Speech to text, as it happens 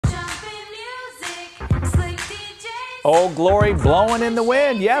Old Glory blowing in the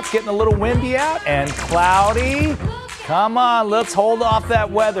wind. Yeah, it's getting a little windy out and cloudy. Come on, let's hold off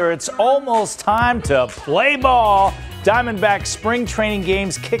that weather. It's almost time to play ball. Diamondbacks spring training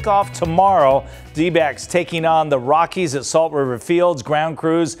games kick off tomorrow. D-backs taking on the Rockies at Salt River Fields. Ground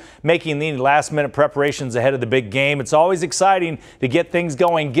crews making the last-minute preparations ahead of the big game. It's always exciting to get things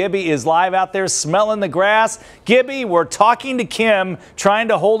going. Gibby is live out there smelling the grass. Gibby, we're talking to Kim, trying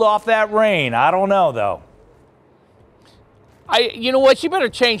to hold off that rain. I don't know, though. You know what? You better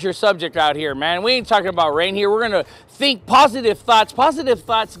change your subject out here, man. We ain't talking about rain here. We're going to think positive thoughts. Positive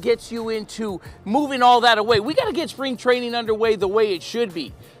thoughts gets you into moving all that away. We got to get spring training underway the way it should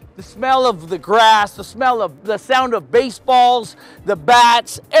be. The smell of the grass, the sound of baseballs, the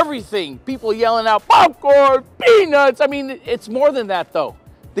bats, everything. People yelling out popcorn, peanuts. I mean, it's more than that, though.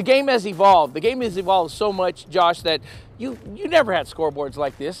 The game has evolved. The game has evolved so much, Josh, that you never had scoreboards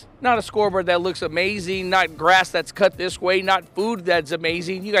like this. Not a scoreboard that looks amazing, not grass that's cut this way, not food that's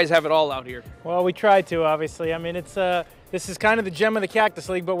amazing. You guys have it all out here. Well, we tried to, obviously. I mean, this is kind of the gem of the Cactus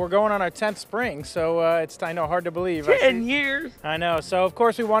League, but we're going on our 10th spring, so it's, I know, hard to believe. 10 years. I know. So, of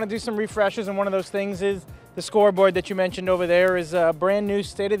course, we want to do some refreshes, and one of those things is the scoreboard that you mentioned over there is a brand new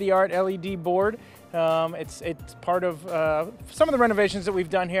state-of-the-art LED board. It's part of some of the renovations that we've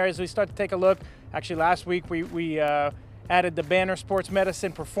done here as we start to take a look. Actually, last week we added the Banner Sports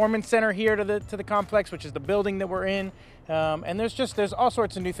Medicine Performance Center here to the complex, which is the building that we're in. And there's all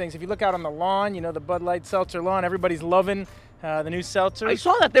sorts of new things. If you look out on the lawn, you know, the Bud Light Seltzer lawn, everybody's loving the new seltzers. I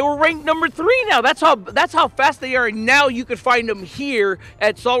saw that. They were ranked number 3 now. That's how fast they are. And now you could find them here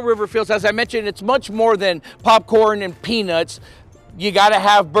at Salt River Fields. As I mentioned, it's much more than popcorn and peanuts. You got to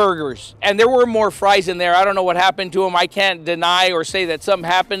have burgers. And there were more fries in there. I don't know what happened to them. I can't deny or say that something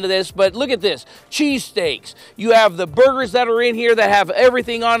happened to this, but look at this. Cheesesteaks. You have the burgers that are in here that have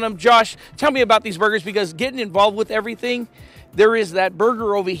everything on them. Josh, tell me about these burgers, because getting involved with everything, there is that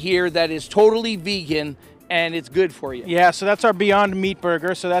burger over here that is totally vegan and it's good for you. Yeah, so that's our Beyond Meat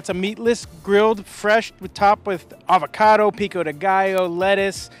burger. So that's a meatless, grilled, fresh, topped with avocado, pico de gallo,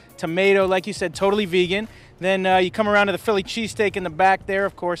 lettuce, tomato, like you said, totally vegan. Then you come around to the Philly cheesesteak in the back there,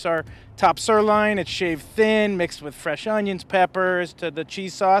 of course, our top sirloin. It's shaved thin, mixed with fresh onions, peppers, to the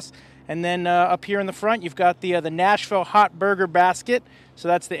cheese sauce. And then up here in the front, you've got the Nashville Hot Burger Basket. So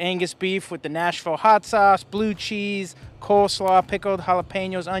that's the Angus beef with the Nashville hot sauce, blue cheese, coleslaw, pickled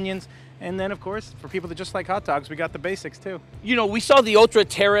jalapenos, onions. And then, of course, for people that just like hot dogs, we got the basics, too. You know, we saw the Ultra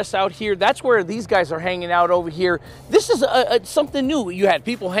Terrace out here. That's where these guys are hanging out over here. This is something new. You had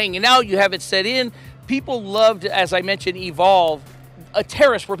people hanging out. You have it set in. People loved, as I mentioned, evolve a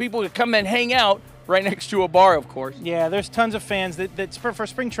terrace where people could come and hang out right next to a bar, of course. Yeah, there's tons of fans that's for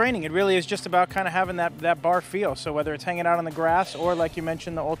spring training. It really is just about kind of having that bar feel. So whether it's hanging out on the grass or, like you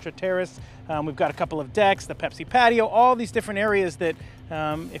mentioned, the Ultra Terrace, we've got a couple of decks, the Pepsi patio, all these different areas that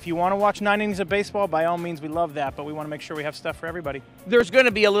if you want to watch 9 innings of baseball, by all means, we love that. But we want to make sure we have stuff for everybody. There's going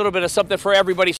to be a little bit of something for everybody.